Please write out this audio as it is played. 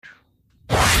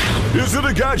Is it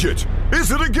a gadget?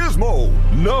 Is it a gizmo?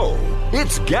 No,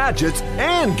 it's Gadgets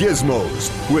and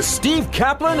Gizmos with Steve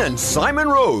Kaplan and Simon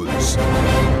Rose.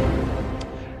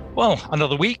 Well,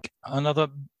 another week, another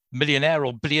millionaire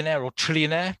or billionaire or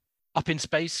trillionaire up in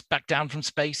space, back down from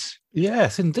space.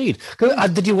 Yes, indeed.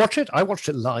 Did you watch it? I watched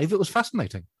it live. It was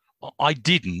fascinating. I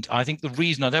didn't. I think the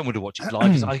reason I don't want to watch it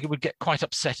live is I would get quite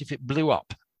upset if it blew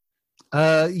up.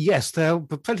 Yes, there are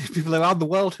plenty of people around the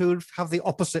world who have the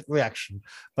opposite reaction,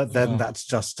 but then that's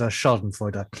just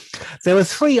Schadenfreude. There were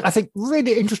three, I think,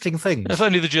 really interesting things. If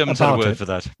only the Germans had a word for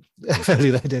that. If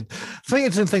only they did. Three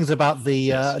interesting things about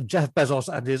the Jeff Bezos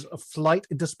and his flight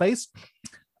into space.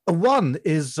 One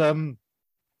is that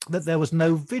there was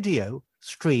no video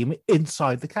stream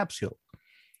inside the capsule,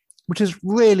 which is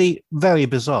really very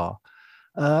bizarre.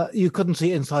 You couldn't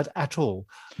see inside at all.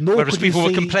 Whereas people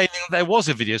were complaining that there was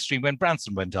a video stream when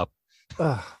Branson went up.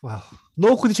 Well,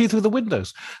 nor could you see through the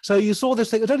windows. So you saw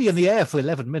this thing, it was only in the air for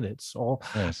 11 minutes.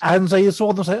 And so you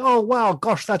saw them say, oh, wow,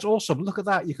 gosh, that's awesome. Look at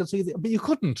that. You can see, but you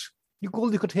couldn't.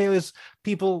 All you could hear is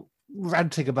people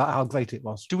ranting about how great it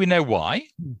was. Do we know why?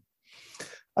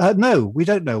 No, we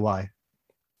don't know why.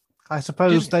 I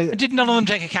suppose Did none of them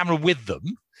take a camera with them?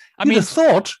 I mean,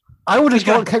 thought... I would have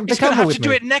got the camera with me.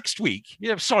 Do it next week.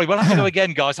 Sorry, we'll have to go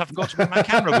again, guys. I forgot to bring my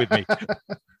camera with me.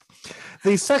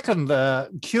 The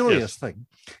second curious thing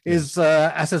is,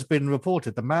 as has been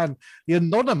reported, the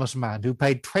anonymous man who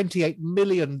paid $28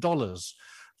 million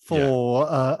for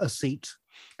a seat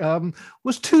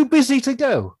was too busy to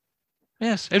go.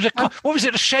 Yes. It was what was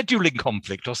it, a scheduling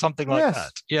conflict or something like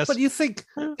that? Yes. But you think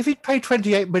if he'd paid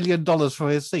 $28 million for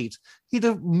his seat, he'd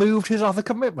have moved his other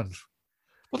commitment.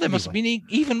 Well, they must have been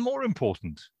even more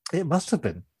important. It must have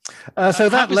been. So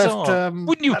that left...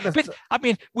 Wouldn't you? I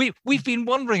mean, we've been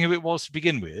wondering who it was to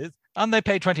begin with, and they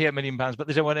paid £28 million, but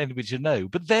they don't want anybody to know.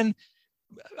 But then,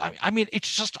 I mean,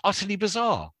 it's just utterly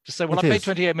bizarre to say, well, I paid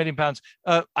 £28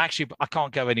 million. Actually, I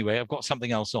can't go anyway. I've got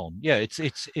something else on. Yeah, it's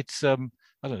I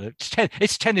don't know.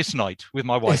 It's tennis night with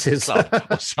my wife at the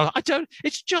club. So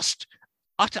it's just...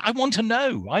 I want to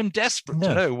know. I'm desperate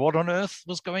to know what on earth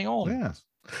was going on. Yes.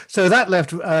 So that left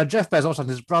Jeff Bezos and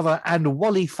his brother and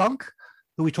Wally Funk,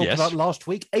 who we talked about last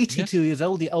week, 82 years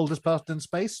old, the oldest person in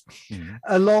space,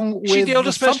 along with Is she the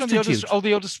oldest person or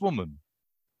the oldest woman?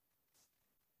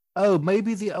 Oh,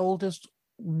 maybe the oldest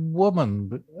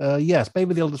woman. Yes,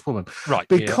 maybe the oldest woman. Right.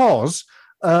 Because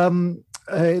the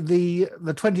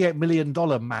 $28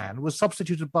 million man was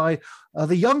substituted by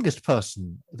the youngest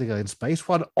person to go in space,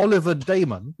 one Oliver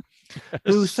Damon,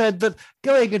 who said that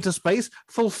going into space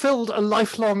fulfilled a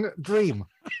lifelong dream.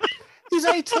 He's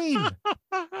 18.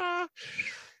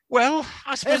 Well,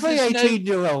 I suppose every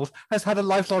 18-year-old has had a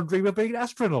lifelong dream of being an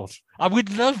astronaut. I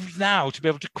would love now to be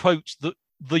able to quote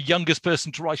the youngest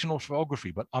person to write an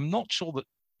autobiography, but I'm not sure that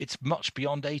it's much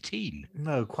beyond 18.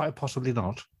 No, quite possibly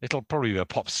not. It'll probably be a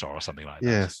pop star or something like that.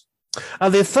 Yes.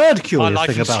 And the third curious My Life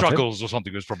thing in about Struggles or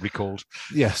something was probably called.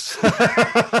 Yes.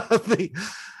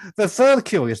 The third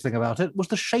curious thing about it was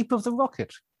the shape of the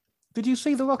rocket. Did you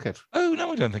see the rocket? Oh,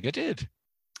 no, I don't think I did.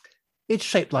 It's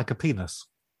shaped like a penis.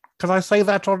 Can I say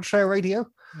that on Share Radio?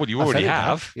 Well, you already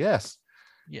have. Yes.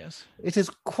 Yes. It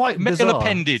is quite male bizarre.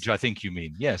 Appendage, I think you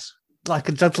mean. Yes. Like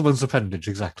a gentleman's appendage,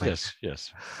 exactly.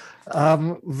 Yes.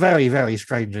 Very, very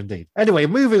strange indeed. Anyway,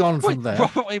 moving on from there.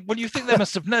 Well, you think they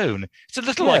must have known. It's a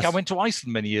little like I went to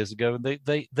Iceland many years ago, and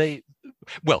they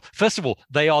well, first of all,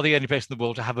 they are the only place in the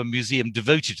world to have a museum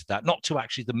devoted to that, not to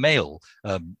actually the male,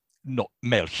 not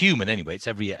male human anyway. It's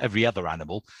every other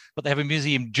animal, but they have a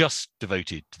museum just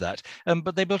devoted to that.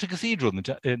 But they built a cathedral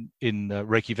in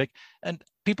Reykjavik, and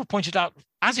people pointed out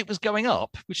as it was going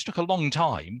up, which took a long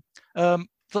time,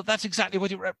 that's exactly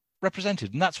what it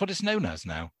represented, and that's what it's known as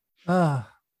now. Well,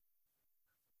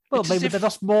 maybe they're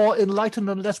just more enlightened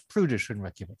and less prudish in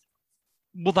Reykjavik.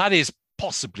 Well, that is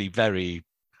possibly very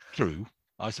true,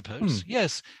 I suppose.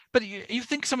 Yes, but you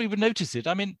think somebody would notice it?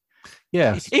 I mean,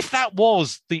 yes. If that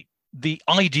was the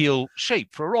ideal shape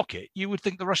for a rocket, you would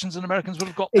think the Russians and Americans would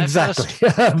have got there exactly,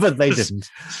 first. but they didn't.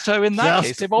 So in that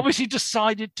case, they've obviously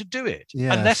decided to do it,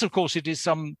 unless, of course, it is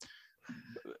some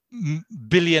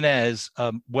billionaire's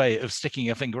way of sticking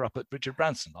a finger up at Richard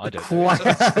Branson. I don't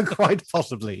know. Quite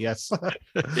possibly, yes.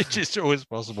 It is always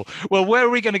possible. Well, where are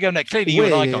we going to go next? Clearly, you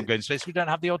and I can't go into space. We don't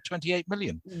have the odd 28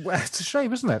 million. Well, it's a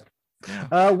shame, isn't it?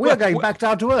 We're going back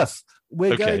down to Earth.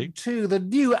 We're going to the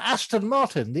new Aston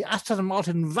Martin, the Aston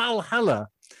Martin Valhalla,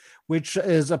 which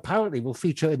is apparently will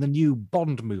feature in the new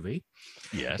Bond movie.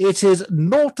 Yes. It is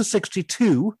 0 to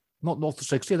 62, not 0 to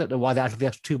 60. I don't know why they added the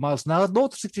extra 2 miles an hour. 0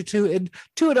 to 62 in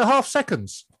 2.5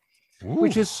 seconds.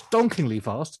 which is stonkingly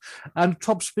fast, and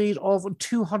top speed of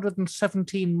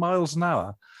 217 miles an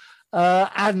hour.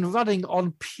 And running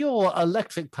on pure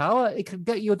electric power, it can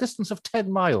get you a distance of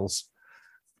 10 miles.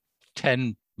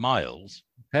 10 miles?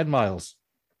 10 miles.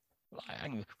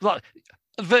 Well,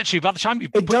 virtually, by the time you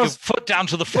put your foot down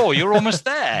to the floor, you're almost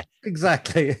there.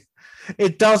 Exactly.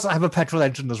 It does have a petrol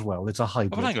engine as well. It's a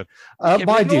hybrid. Oh, hang on.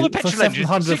 Mind you, the petrol engine,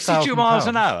 62 miles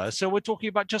an hour. hour. So we're talking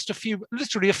about just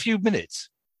literally a few minutes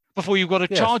before you've got to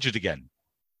charge it again.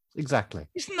 Exactly.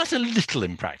 Isn't that a little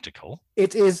impractical?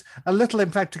 It is a little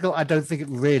impractical. I don't think it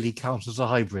really counts as a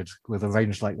hybrid with a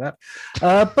range like that.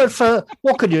 But for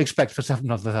what can you expect for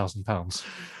 £700,000?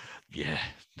 Yeah.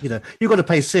 You've got to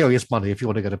pay serious money if you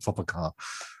want to get a proper car.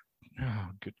 Oh,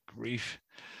 good grief.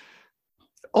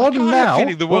 I'm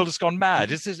feeling the world has gone mad.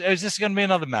 Is this going to be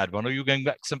another mad one, or are you going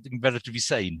back to something relatively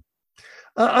sane?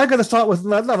 I'm going to start with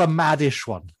another madish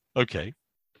one. Okay.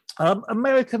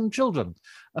 American children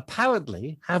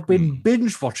apparently have been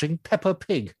binge watching Peppa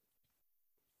Pig,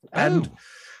 and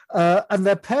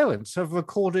their parents have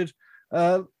recorded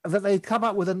that they come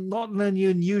up with not an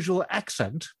unusual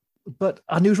accent, but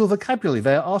unusual vocabulary.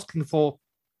 They're asking for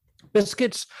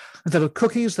biscuits instead of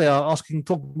cookies. They are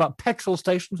talking about petrol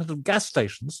stations instead of gas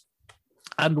stations.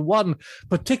 And one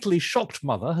particularly shocked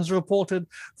mother has reported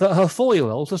that her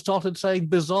 4-year-old has started saying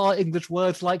bizarre English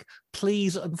words like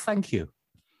please and thank you.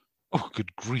 Oh,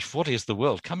 good grief. What is the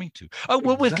world coming to? Oh,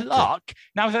 well, with luck.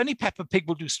 Now, if only Peppa Pig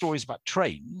will do stories about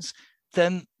trains,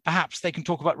 then perhaps they can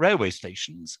talk about railway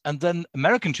stations. And then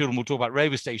American children will talk about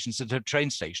railway stations instead of train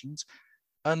stations.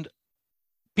 And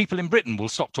people in Britain will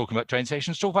stop talking about train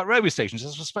stations, talk about railway stations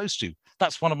as we're supposed to.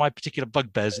 That's one of my particular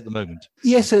bugbears at the moment.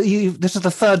 Yes, this is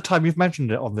the third time you've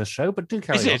mentioned it on this show, but do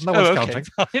carry on. No one's counting.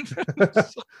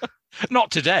 Not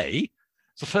today.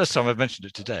 It's the first time I've mentioned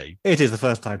it today. It is the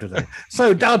first time today.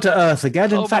 So down to earth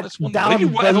again. In fact, down Have you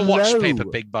ever below. watched Peppa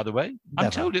Pig, by the way? Never.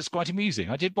 I'm told it's quite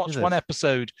amusing. I did watch one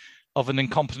episode of an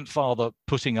incompetent father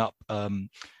putting up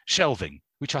shelving,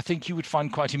 which I think you would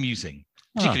find quite amusing.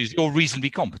 Particularly as you're reasonably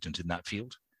competent in that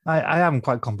field. I am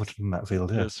quite competent in that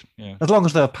field, yes. Yeah. As long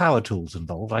as there are power tools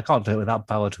involved. I can't do it without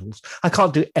power tools. I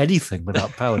can't do anything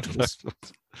without power tools.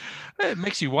 It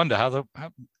makes you wonder how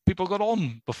people got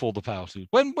on before the power tools.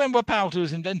 When were power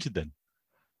tools invented then?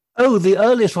 Oh, the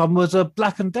earliest one was a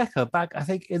Black & Decker back, I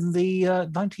think, in the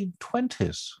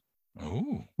 1920s.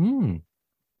 Oh.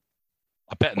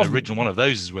 I bet an original one of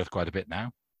those is worth quite a bit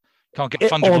now. Can't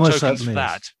get fungible tokens for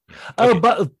that. Oh,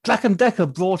 but Black & Decker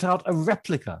brought out a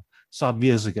replica some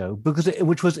years ago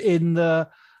which was in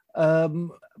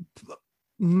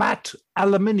matte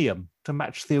aluminium to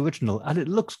match the original, and it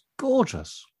looks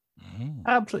gorgeous.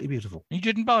 Absolutely beautiful. You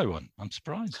didn't buy one? I'm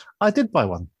surprised. I did buy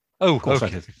one. Oh, of course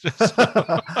okay.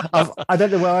 I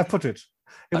don't know where I put it.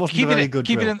 It wasn't a very good.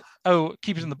 Keep it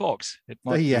in the box. It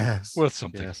might be worth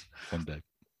something one day.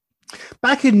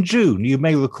 Back in June, you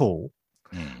may recall,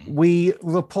 we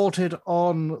reported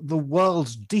on the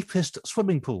world's deepest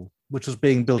swimming pool, which was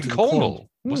being built in Cornwall.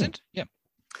 Was it? Yeah.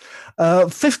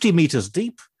 50 meters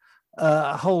deep,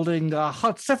 holding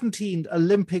 17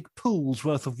 Olympic pools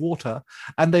worth of water.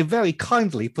 And they very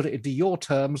kindly put it into your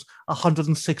terms,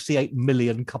 168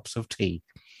 million cups of tea.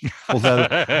 Although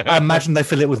I imagine they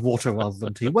fill it with water rather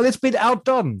than tea. Well, it's been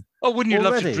outdone. Oh, wouldn't you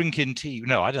love to drink in tea?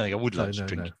 No, I don't think I would love to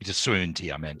drink. No. Just swim in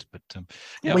tea, I meant. But well,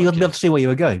 you wouldn't be able to see where you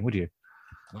were going, would you?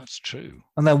 That's true.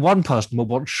 And then one person will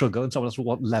want sugar and someone else will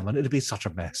want lemon. It'd be such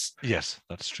a mess. Yes,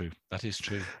 that's true. That is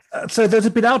true. So there's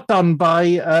been outdone by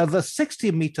the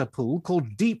 60-meter pool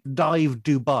called Deep Dive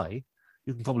Dubai.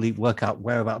 You can probably work out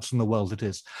whereabouts in the world it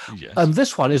is. Yes. And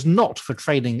this one is not for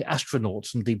training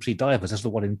astronauts and deep-sea divers, as the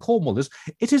one in Cornwall is.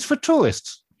 It is for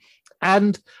tourists.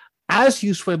 And as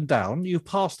you swim down, you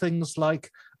pass things like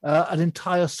an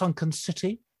entire sunken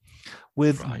city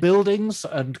with buildings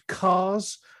and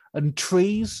cars and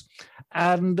trees,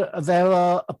 and there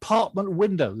are apartment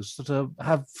windows that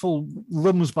have full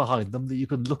rooms behind them that you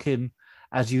can look in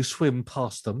as you swim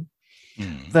past them.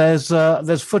 There's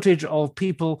footage of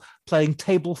people playing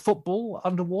table football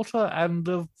underwater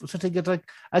and sitting at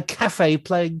a cafe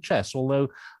playing chess, although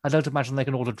I don't imagine they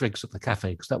can order drinks at the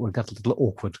cafe because that would get a little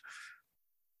awkward.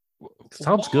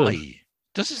 Sounds good.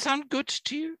 Does it sound good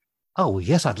to you? Oh,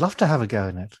 yes, I'd love to have a go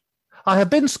in it. I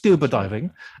have been scuba diving,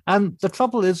 and the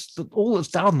trouble is that all that's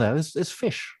down there is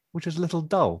fish, which is a little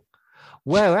dull.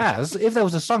 Whereas if there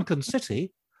was a sunken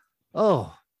city,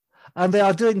 and they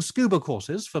are doing scuba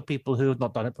courses for people who have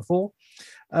not done it before,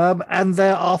 and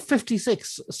there are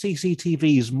 56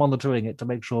 CCTVs monitoring it to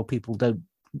make sure people don't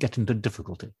get into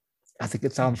difficulty. I think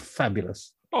it sounds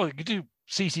fabulous. Oh, you could do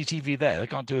CCTV there. They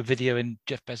can't do a video in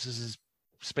Jeff Bezos's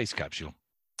space capsule.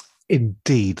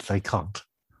 Indeed, they can't.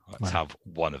 Let's have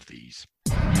one of these.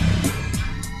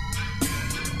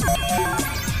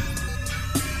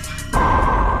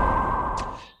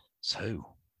 So,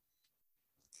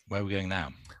 where are we going now?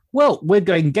 Well, we're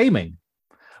going gaming.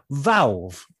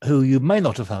 Valve, who you may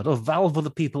not have heard of, Valve are the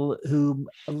people who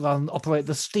operate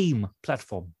the Steam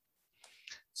platform.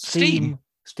 Steam?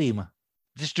 Steam.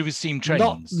 This to do with steam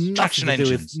trains, traction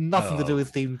engines. Nothing to do with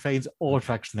steam trains or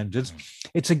traction engines.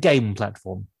 It's a game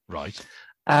platform. Right.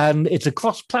 And it's a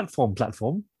cross-platform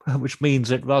platform, which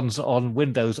means it runs on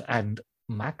Windows and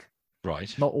Mac.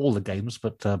 Right. Not all the games,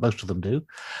 but most of them do.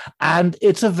 And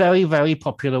it's a very, very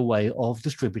popular way of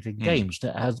distributing games.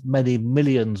 It has many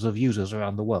millions of users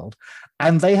around the world.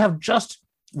 And they have just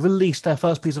released their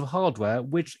first piece of hardware,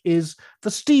 which is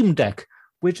the Steam Deck,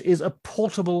 which is a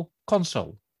portable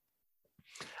console.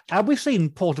 And we've seen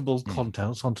portable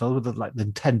consoles with like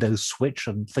Nintendo Switch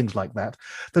and things like that.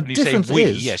 The difference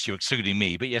is, yes, you're excluding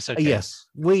me, but yes, okay. Yes,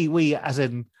 we as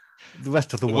in the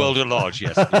rest of the world. The world at large,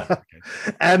 yes. Yeah, okay.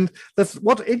 And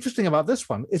what's interesting about this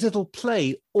one is it'll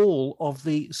play all of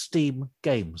the Steam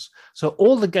games. So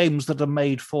all the games that are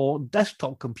made for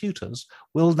desktop computers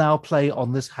will now play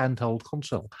on this handheld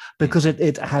console because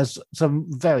it has some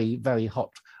very, very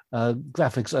hot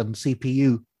graphics and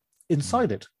CPU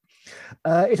inside it.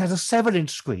 It has a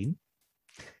 7-inch screen.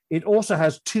 It also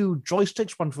has 2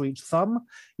 joysticks, one for each thumb.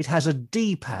 It has a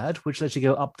D-pad, which lets you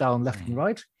go up, down, left, and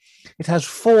right. It has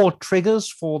 4 triggers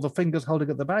for the fingers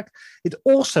holding at the back. It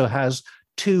also has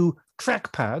 2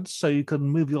 trackpads, so you can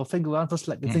move your finger around for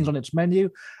selecting things on its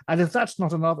menu. And if that's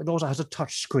not enough, it also has a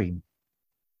touch screen.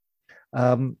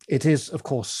 It is, of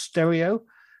course, stereo.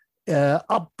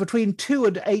 Up between 2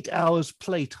 and 8 hours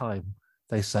playtime,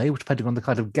 they say, depending on the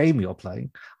kind of game you're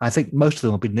playing. I think most of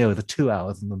them will be nearer the 2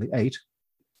 hours than the 8.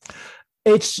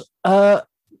 It's a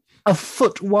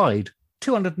foot wide,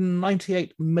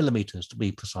 298 millimeters to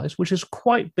be precise, which is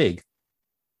quite big.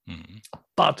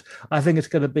 But I think it's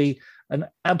going to be an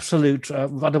absolute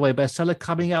runaway bestseller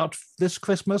coming out this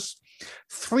Christmas.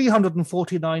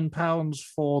 £349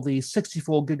 for the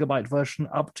 64 gigabyte version,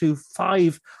 up to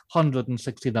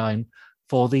 £569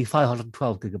 for the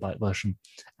 512 gigabyte version.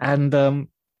 And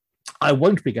I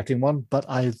won't be getting one, but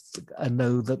I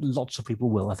know that lots of people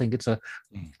will. I think it's a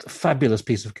fabulous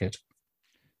piece of kit.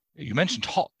 You mentioned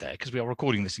hot there, because we are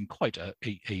recording this in quite a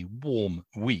warm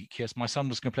week. Yes, my son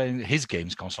was complaining that his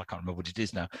games console, I can't remember what it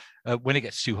is now, when it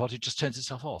gets too hot, it just turns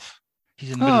itself off.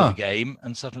 He's in the middle of the game,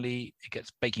 and suddenly it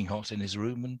gets baking hot in his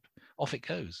room, and off it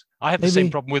goes. I have the same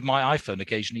problem with my iPhone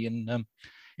occasionally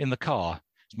in the car.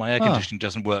 My air conditioning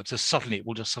doesn't work, so suddenly it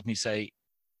will just suddenly say,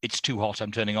 it's too hot,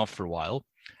 I'm turning off for a while.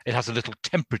 It has a little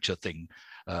temperature thing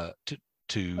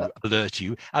to alert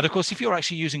you. And of course, if you're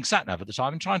actually using SatNav at the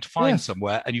time and trying to find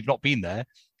somewhere and you've not been there,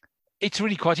 it's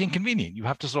really quite inconvenient. You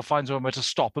have to sort of find somewhere to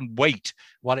stop and wait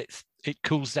while it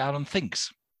cools down and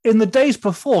thinks. In the days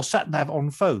before SatNav on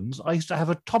phones, I used to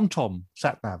have a TomTom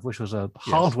SatNav, which was a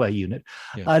hardware unit,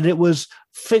 and it was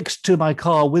fixed to my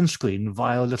car windscreen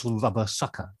via a little rubber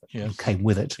sucker that came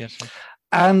with it. Yes.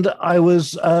 And I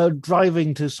was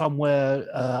driving to somewhere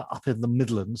up in the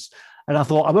Midlands, and I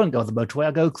thought, I won't go on the motorway,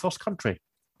 I'll go cross country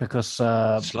because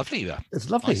it's lovely there.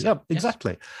 It's lovely, yeah,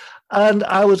 exactly. And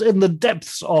I was in the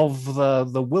depths of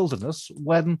the wilderness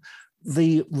when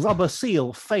the rubber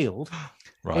seal failed.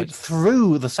 Right. It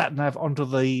threw the sat-nav onto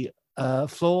the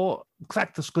floor,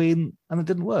 cracked the screen, and it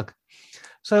didn't work.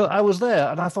 So I was there,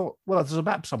 and I thought, well, there's a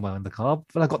map somewhere in the car.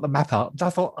 But I got the map out, and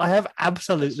I thought, I have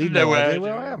absolutely no idea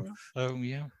where I am. Oh,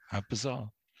 yeah. How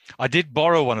bizarre. I did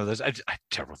borrow one of those. I'm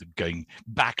terrible at going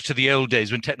back to the old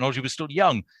days when technology was still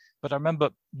young. But I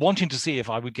remember wanting to see if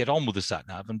I would get on with the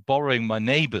sat-nav and borrowing my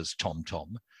neighbour's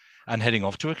TomTom and heading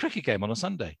off to a cricket game on a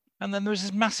Sunday. And then there was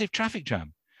this massive traffic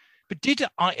jam. But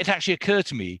it actually occur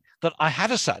to me that I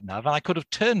had a sat-nav and I could have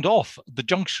turned off the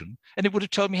junction and it would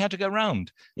have told me how to go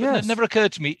around. But it never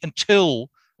occurred to me until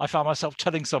I found myself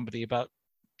telling somebody about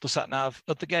the sat-nav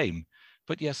at the game.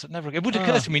 But yes, it would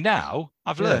occur to me now.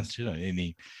 I've learned, in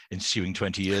the ensuing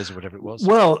 20 years or whatever it was.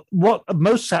 Well, what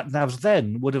most sat-navs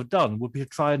then would have done would be to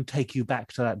try and take you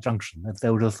back to that junction. If they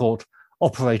would have thought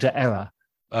operator error.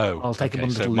 Oh, I'll take okay.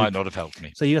 So it might not have helped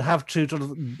me. So you have to sort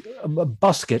of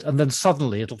busk it, and then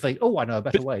suddenly it'll think, "Oh, I know a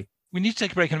better way." We need to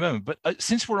take a break in a moment. But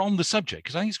since we're on the subject,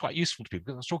 because I think it's quite useful to people,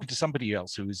 because I was talking to somebody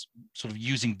else who is sort of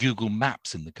using Google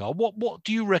Maps in the car. What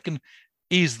do you reckon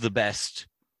is the best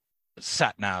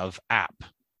sat-nav app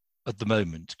at the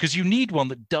moment? Because you need one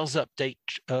that does update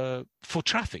for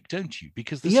traffic, don't you?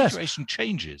 Because the situation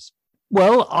changes.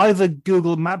 Well, either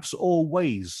Google Maps or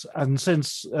Waze. And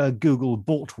since Google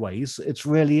bought Waze, it's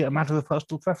really a matter of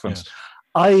personal preference. Yes.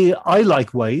 I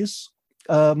like Waze.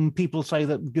 People say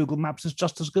that Google Maps is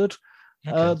just as good.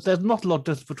 Okay. There's not a lot of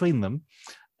difference between them.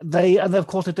 And of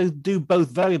course, they do both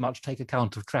very much take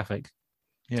account of traffic.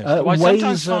 Yes. I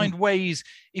sometimes find Waze,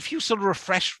 if you sort of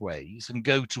refresh Waze and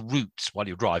go to routes while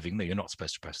you're driving, though you're not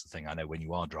supposed to press the thing, I know, when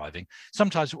you are driving,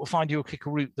 sometimes it will find you a kicker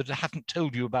route that I haven't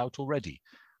told you about already.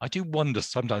 I do wonder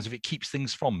sometimes if it keeps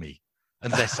things from me,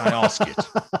 unless I ask it.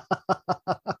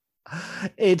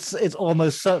 It's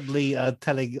almost certainly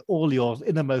telling all your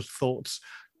innermost thoughts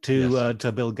to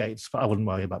Bill Gates, but I wouldn't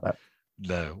worry about that.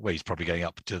 No, well, he's probably going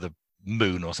up to the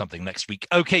moon or something next week.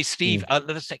 Okay, Steve, let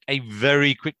us take a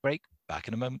very quick break. Back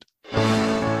in a moment.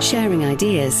 Sharing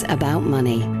ideas about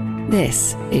money.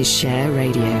 This is Share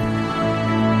Radio.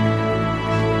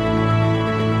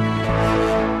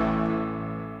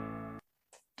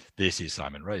 This is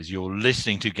Simon Rose. You're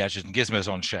listening to Gadgets and Gizmos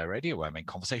on Share Radio, where I'm in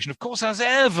conversation, of course, as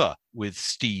ever, with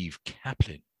Steve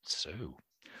Kaplan. So,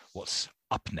 what's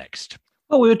up next?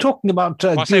 Well, we were talking about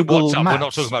Google Maps. We're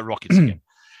not talking about rockets again.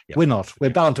 Yep. We're not.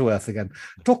 We're down to earth again.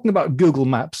 Talking about Google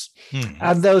Maps.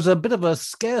 And there was a bit of a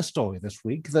scare story this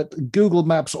week that Google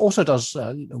Maps also does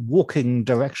walking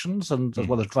directions and as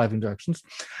well as driving directions.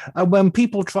 And when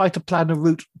people try to plan a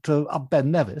route to up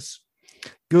Ben Nevis,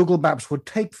 Google Maps would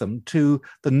take them to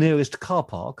the nearest car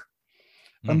park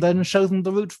and then show them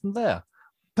the route from there.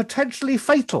 Potentially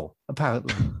fatal,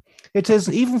 apparently. It is,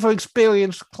 even for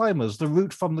experienced climbers, the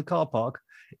route from the car park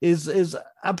is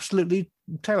absolutely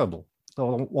terrible.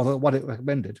 Or what it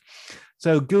recommended.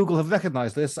 So Google have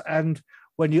recognized this, and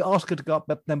when you ask it to go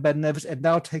up Ben Nevis, it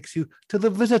now takes you to the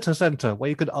visitor center where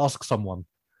you could ask someone.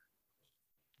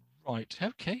 Right,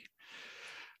 okay.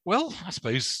 Well, I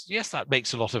suppose, yes, that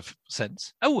makes a lot of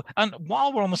sense. Oh, and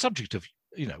while we're on the subject of,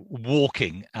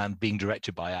 walking and being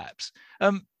directed by apps,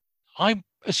 I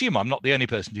assume I'm not the only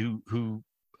person who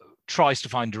tries to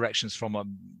find directions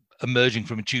from emerging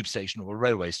from a tube station or a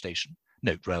railway station.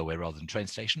 No, railway rather than train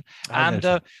station, and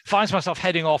finds myself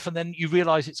heading off, and then you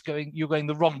realise you're going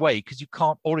the wrong way because you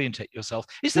can't orientate yourself.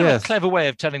 Is there a clever way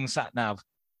of telling the sat nav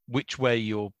which way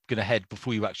you're going to head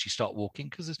before you actually start walking?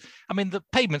 Because the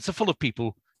pavements are full of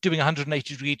people doing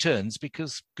 180-degree turns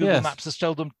because Google Maps has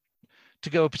told them to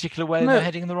go a particular way and they're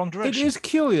heading in the wrong direction. It is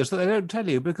curious that they don't tell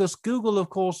you, because Google, of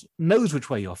course, knows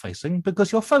which way you're facing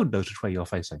because your phone knows which way you're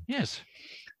facing. Yes.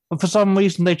 And for some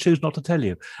reason, they choose not to tell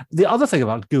you. The other thing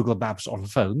about Google Maps on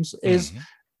phones is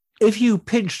if you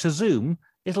pinch to zoom,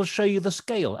 it'll show you the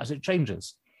scale as it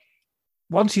changes.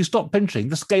 Once you stop pinching,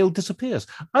 the scale disappears.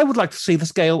 I would like to see the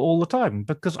scale all the time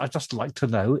because I just like to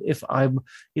know if I'm,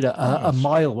 a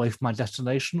mile away from my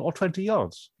destination or 20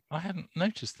 yards. I hadn't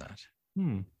noticed that.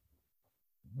 I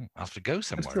have to go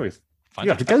somewhere. You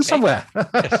have to go somewhere.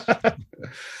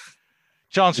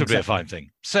 Chance would be a fine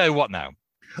thing. So what now?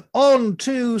 On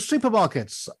to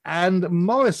supermarkets, and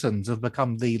Morrison's have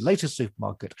become the latest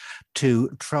supermarket to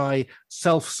try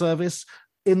self-service,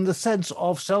 in the sense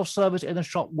of self-service in a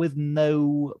shop with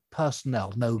no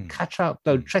personnel, no catch-out,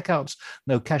 no checkouts,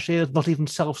 no cashiers, not even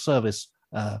self-service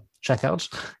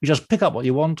checkouts. You just pick up what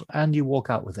you want and you walk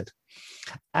out with it.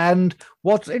 And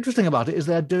what's interesting about it is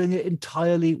they're doing it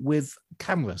entirely with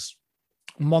cameras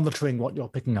monitoring what you're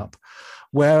picking up.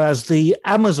 Whereas the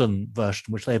Amazon version,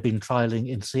 which they've been trialing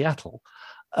in Seattle,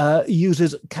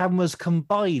 uses cameras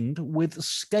combined with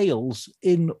scales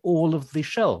in all of the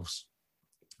shelves.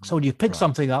 So when you pick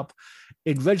something up,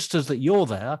 it registers that you're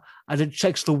there, and it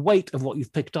checks the weight of what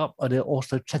you've picked up, and it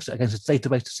also checks it against its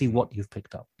database to see what you've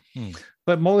picked up.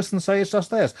 But Morrison say it's just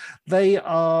theirs. They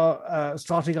are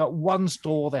starting out one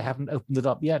store. They haven't opened it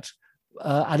up yet,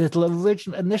 and it'll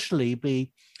initially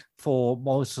be for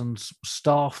Morrison's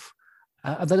staff,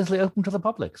 and then it'll be open to the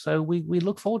public. So we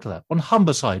look forward to that. On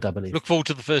Humberside, I believe. Look forward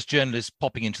to the first journalist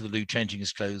popping into the loo, changing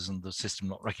his clothes, and the system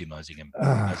not recognising him.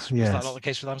 Was that not the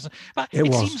case with Amazon? But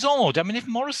it seems odd. I mean, if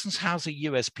Morrison's has a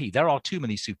USP, there are too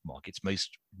many supermarkets.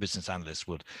 Most business analysts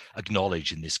would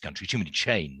acknowledge in this country, too many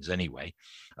chains anyway.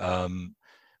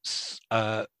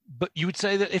 But you would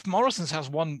say that if Morrison's has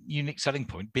one unique selling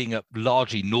point, being a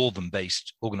largely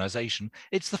northern-based organisation,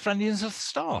 it's the friendliness of the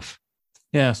staff.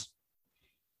 Yes.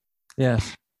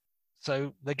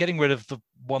 So they're getting rid of the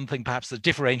one thing perhaps that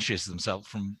differentiates themselves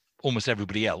from almost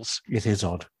everybody else. It is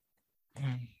odd.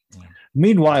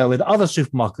 Meanwhile, in other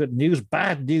supermarket news,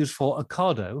 bad news for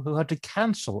Ocado, who had to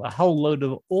cancel a whole load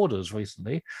of orders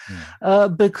recently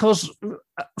because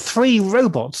 3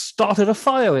 robots started a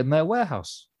fire in their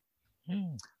warehouse.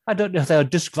 I don't know if they were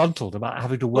disgruntled about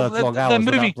having to work long hours.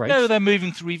 They're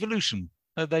moving through evolution.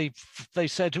 They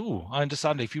said, I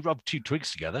understand if you rub 2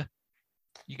 twigs together,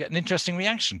 you get an interesting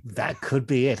reaction. That could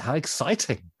be it. How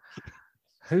exciting.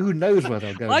 Who knows where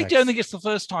they'll go I next? don't think it's the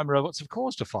first time robots have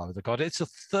caused a fire with the God. It's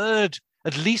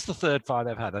at least the third fire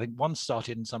they've had. I think one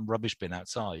started in some rubbish bin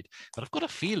outside, but I've got a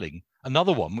feeling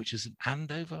another one, which is an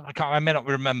Andover. I may not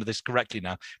remember this correctly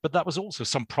now, but that was also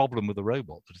some problem with the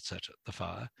robot that had set the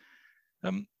fire.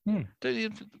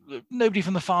 Nobody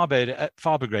from the fire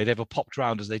brigade ever popped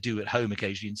around as they do at home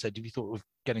occasionally and said, "Have you thought of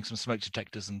getting some smoke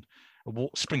detectors and a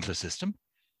sprinkler system?"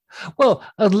 Well,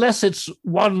 unless it's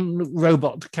one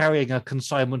robot carrying a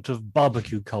consignment of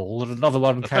barbecue coal and another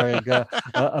one carrying a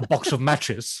box of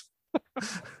matches.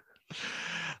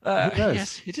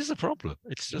 Yes, it is a problem.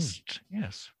 It's just,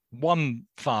 yes. One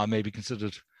fire may be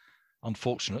considered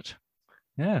unfortunate.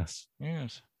 Yes.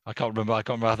 I can't remember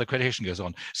how the accreditation goes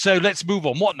on. So let's move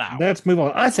on. What now? Let's move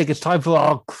on. I think it's time for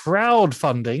our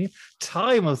crowdfunding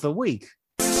time of the week.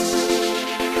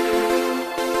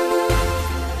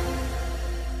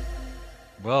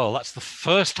 Well, that's the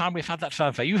first time we've had that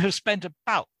fanfare. You have spent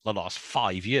about the last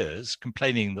 5 years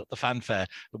complaining that the fanfare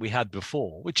that we had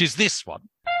before, which is this one,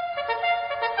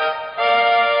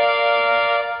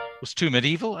 was too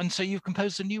medieval, and so you've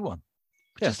composed a new one,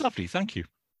 which is lovely. Thank you.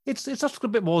 It's just a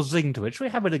bit more zing to it. Should we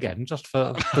have it again, just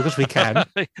because we can?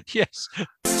 Yes.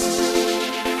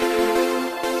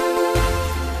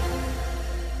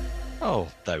 Oh,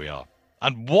 there we are.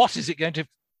 And what is it going to...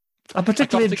 I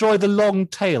particularly enjoy the long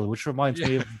tail, which reminds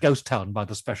me of Ghost Town by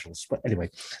the Specials. But anyway,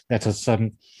 let us...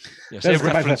 yes, a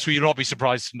reference you'll not be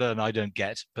surprised to learn I don't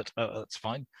get, but that's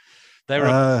fine.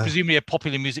 They're presumably a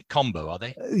popular music combo, are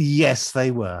they? Yes,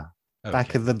 they were. Okay.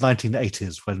 Back in the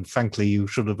 1980s, when, frankly, you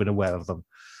should have been aware of them.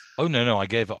 Oh, no, I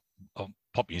gave up on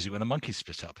pop music when the Monkees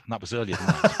split up, and that was earlier than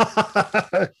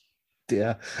that.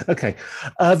 Dear. Okay.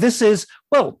 This is,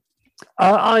 well,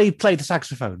 I played the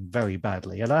saxophone very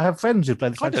badly, and I have friends who play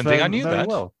the saxophone I don't think I knew very that.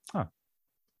 well. Huh.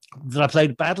 Did I play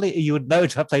it badly? You would know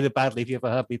I played it badly if you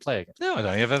ever heard me playing it. No, I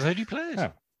don't ever heard you play it.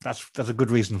 Oh, that's a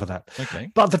good reason for that.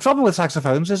 Okay. But the trouble with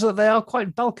saxophones is that they are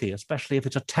quite bulky, especially if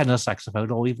it's a tenor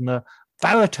saxophone or even a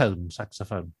baritone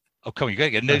saxophone. Oh, come on, you're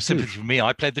going to get no sympathy from me.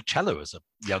 I played the cello as a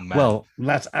young man. Well,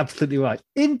 that's absolutely right.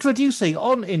 Introducing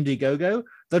on Indiegogo,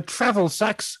 the Travel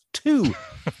Sax 2.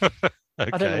 Okay.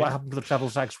 I don't know what happened to the Travel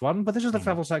Sax 1, but this is the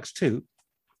Travel Sax 2.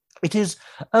 It is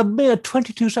a mere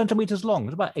 22 centimeters long.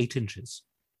 It's about 8 inches.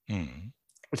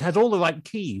 It has all the right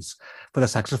keys for the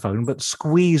saxophone, but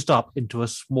squeezed up into a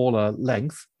smaller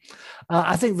length.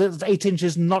 I think that 8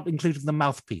 inches not including the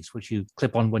mouthpiece, which you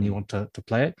clip on when you want to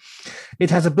play it. It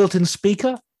has a built-in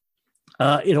speaker.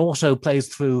 It also plays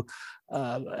through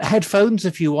headphones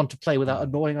if you want to play without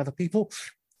annoying other people.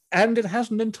 And it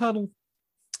has an internal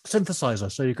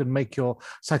synthesizer, so you can make your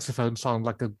saxophone sound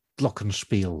like a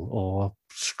glockenspiel or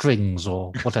strings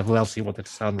or whatever else you want it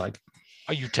to sound like.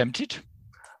 Are you tempted?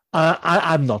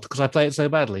 I'm not, because I play it so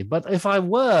badly. But if I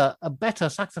were a better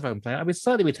saxophone player, I would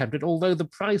certainly be tempted, although the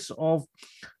price of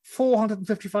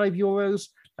 €455,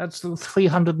 that's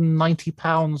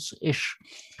 £390-ish.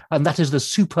 And that is the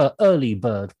super early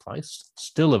bird price,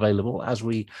 still available as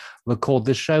we record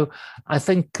this show. I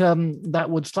think that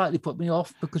would slightly put me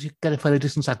off because you get a fairly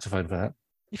decent saxophone for that.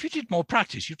 If you did more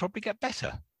practice, you'd probably get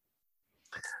better.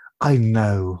 I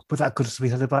know, but that could have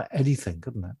been said about anything,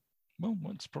 couldn't it? Well,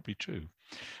 that's probably true.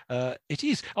 It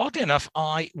is. Oddly enough,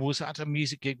 I was at a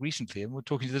music gig recently and we're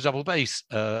talking to the double bass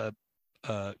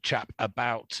chap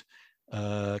about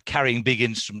carrying big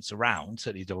instruments around.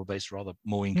 Certainly double bass rather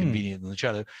more inconvenient than the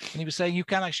cello. And he was saying you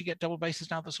can actually get double basses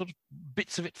now that sort of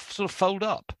bits of it sort of fold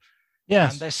up.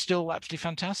 Yes. And they're still absolutely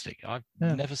fantastic. I've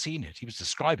never seen it. He was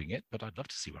describing it, but I'd love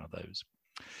to see one of those.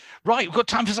 Right, we've got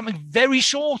time for something very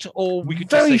short, or we could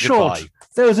just say short. Goodbye.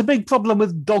 There is a big problem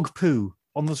with dog poo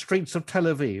on the streets of Tel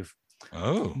Aviv.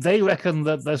 Oh. They reckon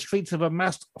that the streets have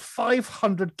amassed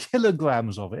 500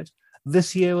 kilograms of it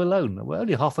this year alone. We're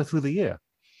only halfway through the year,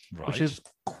 which is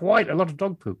quite a lot of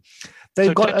dog poo.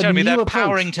 They've got a new they're approach.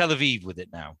 powering Tel Aviv with it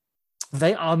now.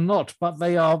 They are not, but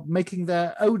they are making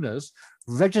their owners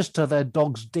register their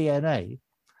dog's DNA.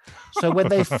 So when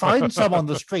they find some on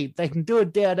the street, they can do a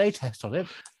DNA test on it,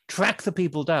 track the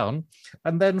people down,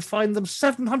 and then fine them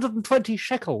 720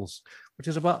 shekels, which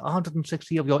is about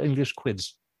 160 of your English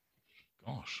quids.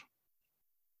 Gosh.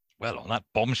 Well, on that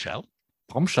bombshell.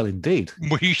 Bombshell indeed.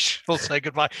 We shall say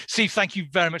goodbye. Steve, thank you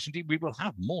very much indeed. We will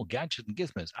have more gadgets and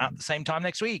gizmos at the same time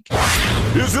next week.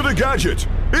 Is it a gadget?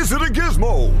 Is it a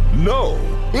gizmo? No,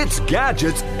 it's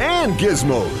Gadgets and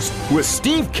Gizmos with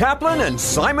Steve Kaplan and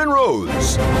Simon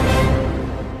Rose.